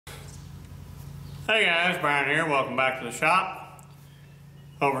Hey guys, Brian here. Welcome back to the shop.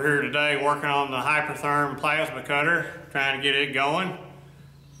 Over here today working on the Hypertherm plasma cutter, trying to get it going.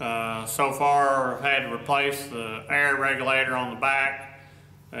 So far I've had to replace the air regulator on the back.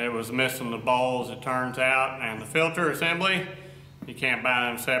 It was missing the bowls, it turns out, and the filter assembly. You can't buy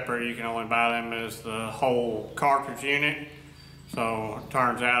them separate, you can only buy them as the whole cartridge unit. So it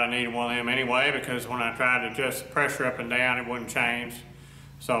turns out I needed one of them anyway, because when I tried to adjust the pressure up and down it wouldn't change.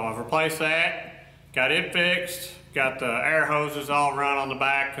 So I've replaced that, got it fixed, got the air hoses all run on the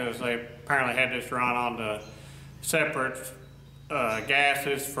back because they apparently had this run on the separate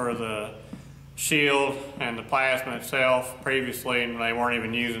gases for the shield and the plasma itself previously, and they weren't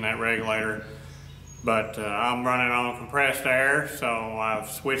even using that regulator. But I'm running on compressed air, so I've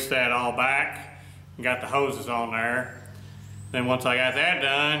switched that all back and got the hoses on there. Then once I got that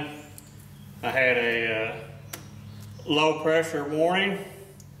done, I had a low pressure warning,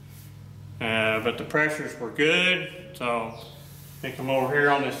 but the pressures were good. So I come over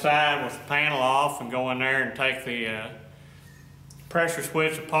here on this side with the panel off and go in there and take the pressure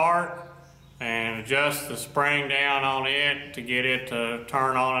switch apart and adjust the spring down on it to get it to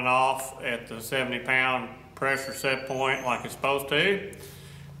turn on and off at the 70-pound pressure set point like it's supposed to.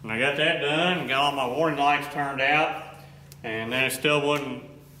 And I got that done and got all my warning lights turned out. And then it still wouldn't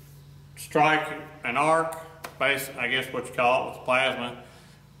strike an arc, I guess what you call it with plasma.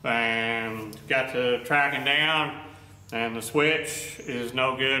 And got to tracking down, and the switch is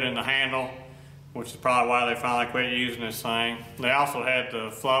no good in the handle, which is probably why they finally quit using this thing. They also had the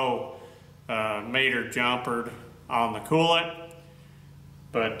flow meter jumpered on the coolant,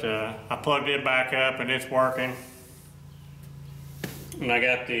 but I plugged it back up and it's working. And I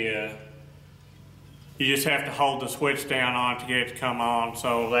got the you just have to hold the switch down on it to get it to come on,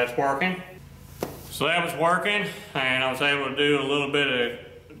 so that's working. So that was working, and I was able to do a little bit of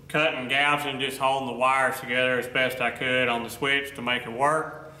cutting, gouging, just holding the wires together as best I could on the switch to make it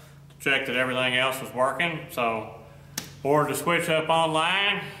work, to check that everything else was working. So ordered the switch up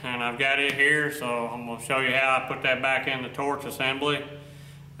online, and I've got it here, so I'm going to show you how I put that back in the torch assembly.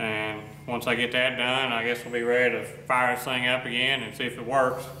 And once I get that done, I guess we'll be ready to fire this thing up again and see if it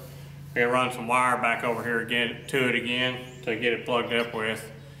works. I gotta run some wire back over here to it again to get it plugged up with.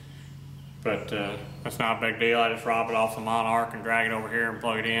 But that's not a big deal. I just rob it off the monarch and drag it over here and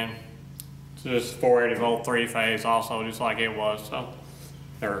plug it in. So this is 480 volt 3-phase also, just like it was, so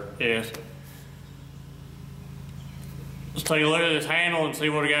there it is. Let's take a look at this handle and see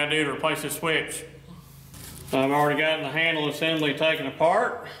what we gotta do to replace this switch. So I've already gotten the handle assembly taken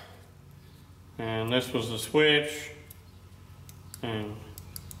apart, and this was the switch, and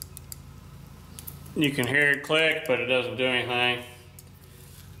you can hear it click, but it doesn't do anything.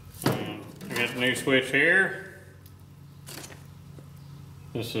 And I got the new switch here.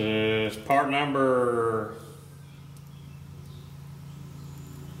 This is part number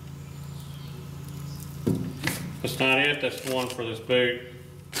that's not it, that's the one for this boot.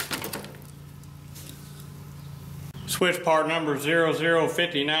 Switch part number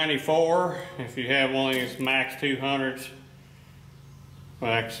 005094. If you have one of these Max 200s,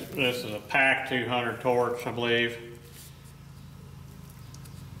 this is a PAC 200 torch, I believe.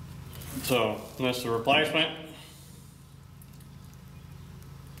 So this is the replacement.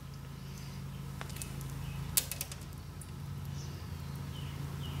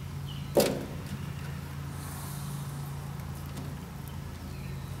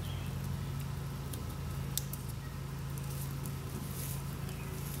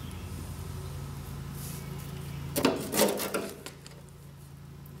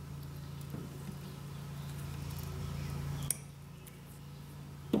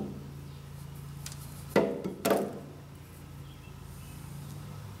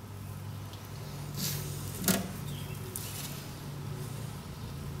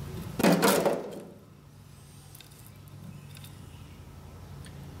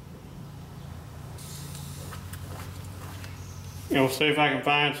 And we'll see if I can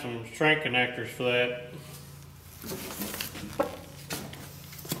find some shrink connectors for that.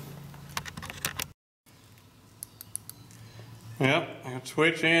 Yep, I got the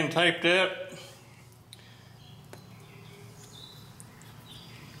switch in taped up.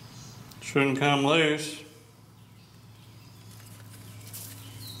 Shouldn't come loose.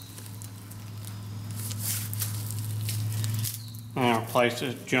 I'll replace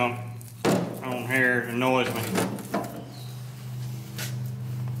this junk on here, it annoys me.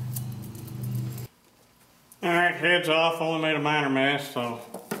 Alright, heads off, only made a minor mess, so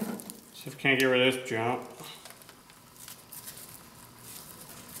see if we can't get rid of this junk.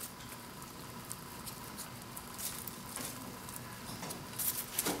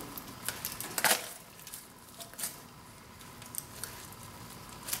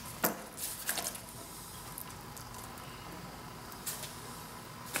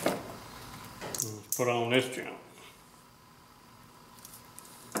 put on this jump.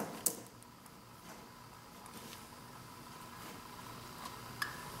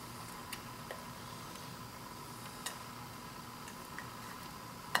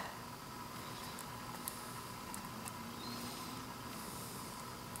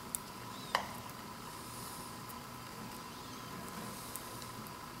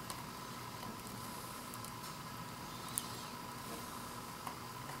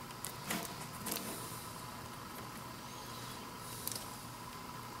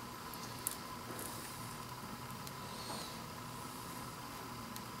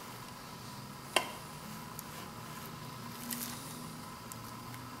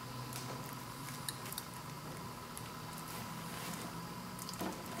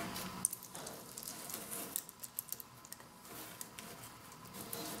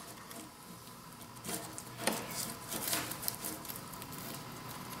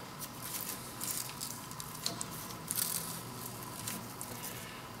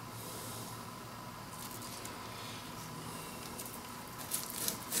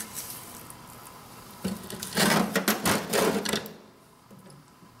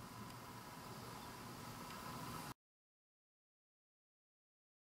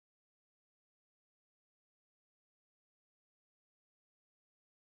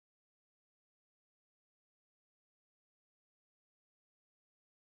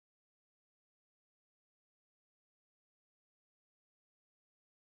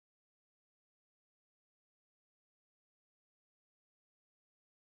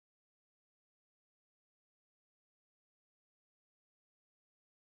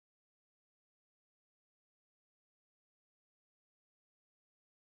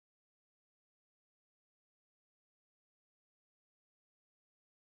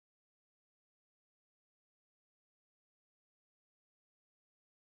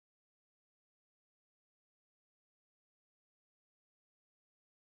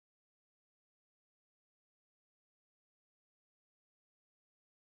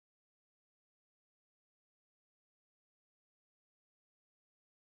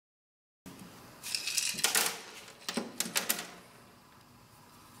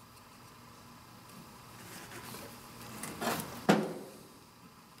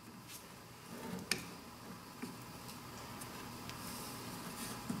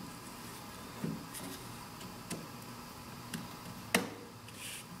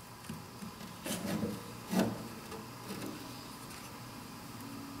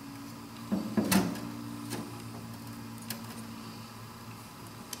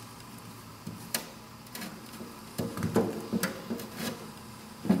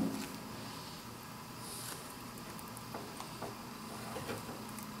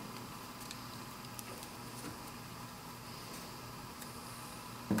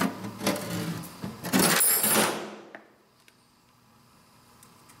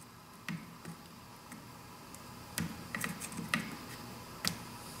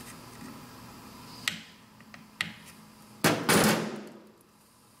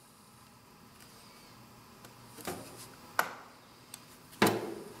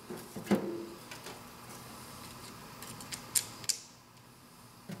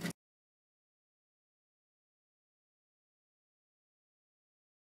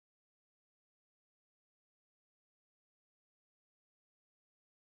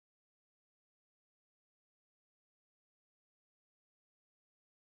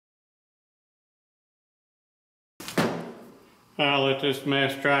 I'll let this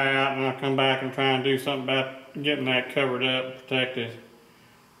mess dry out and I'll come back and try and do something about getting that covered up, protected,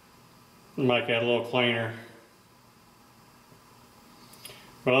 and make that a little cleaner.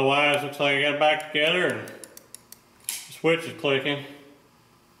 But otherwise, looks like I got it back together and the switch is clicking.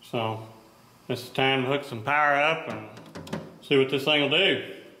 So this is time to hook some power up and see what this thing will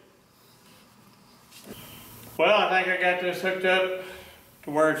do. Well, I think I got this hooked up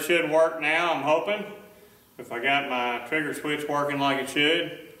to where it should work now, I'm hoping. If I got my trigger switch working like it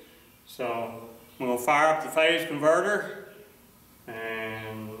should. So I'm going to fire up the phase converter,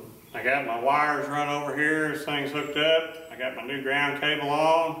 and I got my wires run over here. This thing's hooked up. I got my new ground cable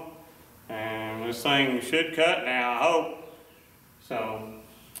on, and this thing should cut now, I hope. So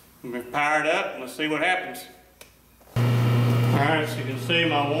I'm going to power it up and let's see what happens. Alright, so you can see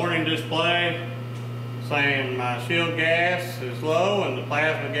my warning display saying my shield gas is low and the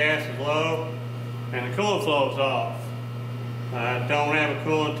plasma gas is low and the coolant flow is off. I don't have a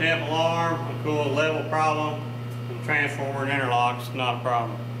coolant temp alarm, a coolant level problem, and transformer and interlocks, not a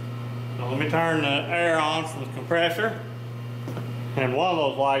problem. So let me turn the air on from the compressor, and one of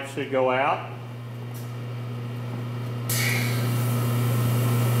those lights should go out.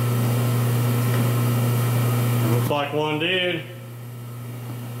 like one did.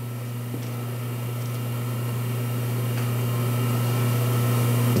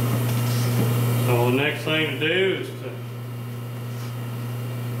 So the next thing to do is to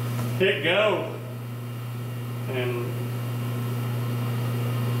hit go and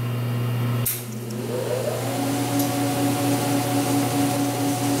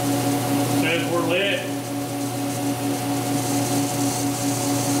says we're lit.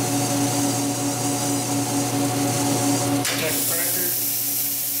 Check the pressure.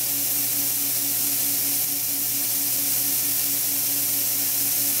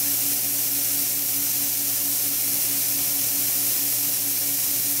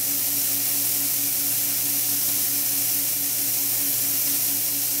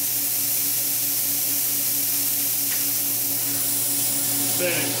 Set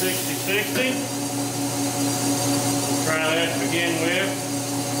it 60-60. We'll try that to begin with.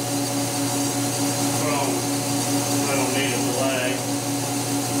 Well, I don't need a delay.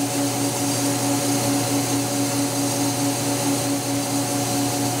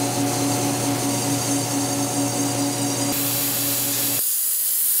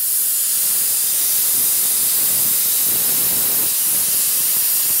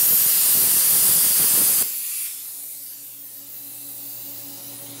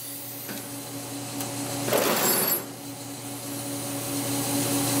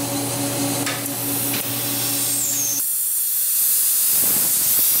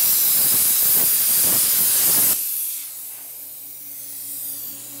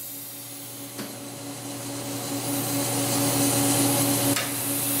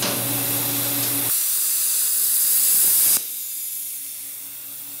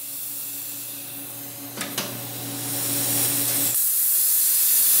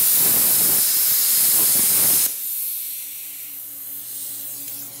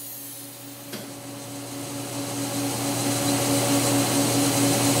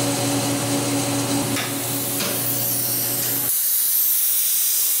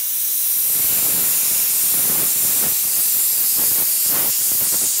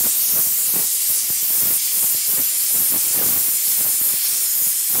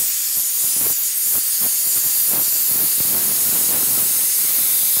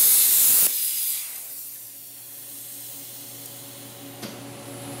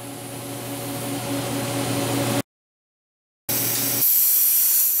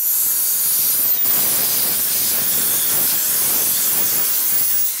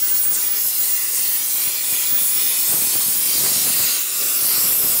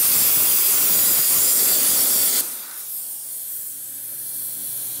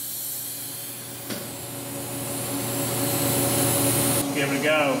 Give it a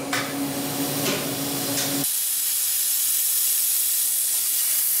go.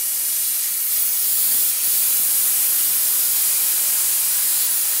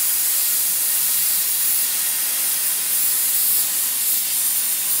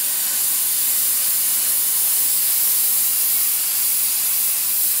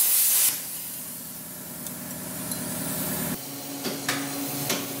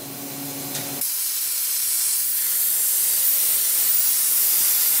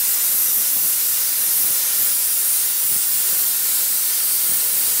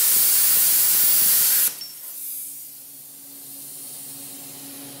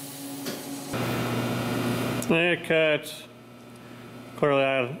 It cuts. Clearly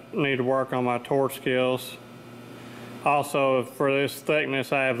I need to work on my torch skills. Also, for this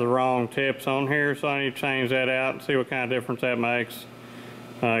thickness, I have the wrong tips on here, so I need to change that out and see what kind of difference that makes.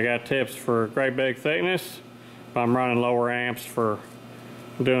 I got tips for great big thickness, but I'm running lower amps for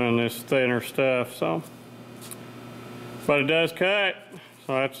doing this thinner stuff. So, but it does cut,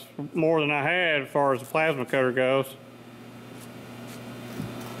 so that's more than I had as far as the plasma cutter goes.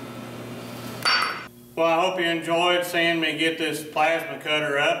 Well, I hope you enjoyed seeing me get this plasma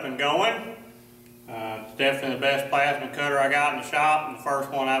cutter up and going. It's definitely the best plasma cutter I got in the shop and the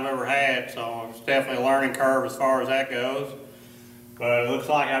first one I've ever had, so it's definitely a learning curve as far as that goes. But it looks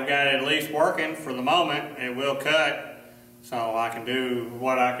like I've got it at least working for the moment. It will cut, so I can do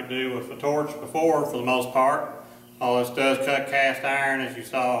what I could do with the torch before for the most part. All this does cut cast iron, as you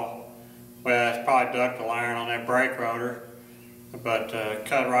saw. Well, it's probably ductile iron on that brake rotor. But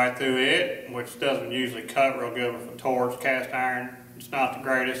cut right through it, which doesn't usually cut real good with a torch. Cast iron, it's not the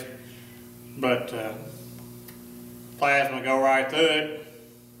greatest, but plasma go right through it.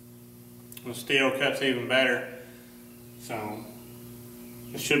 And steel cuts even better. So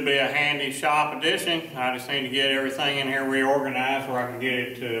it should be a handy shop addition. I just need to get everything in here reorganized where I can get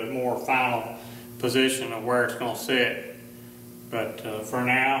it to a more final position of where it's going to sit. But for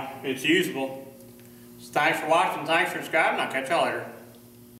now, it's usable. Thanks for watching, thanks for subscribing, I'll catch y'all later.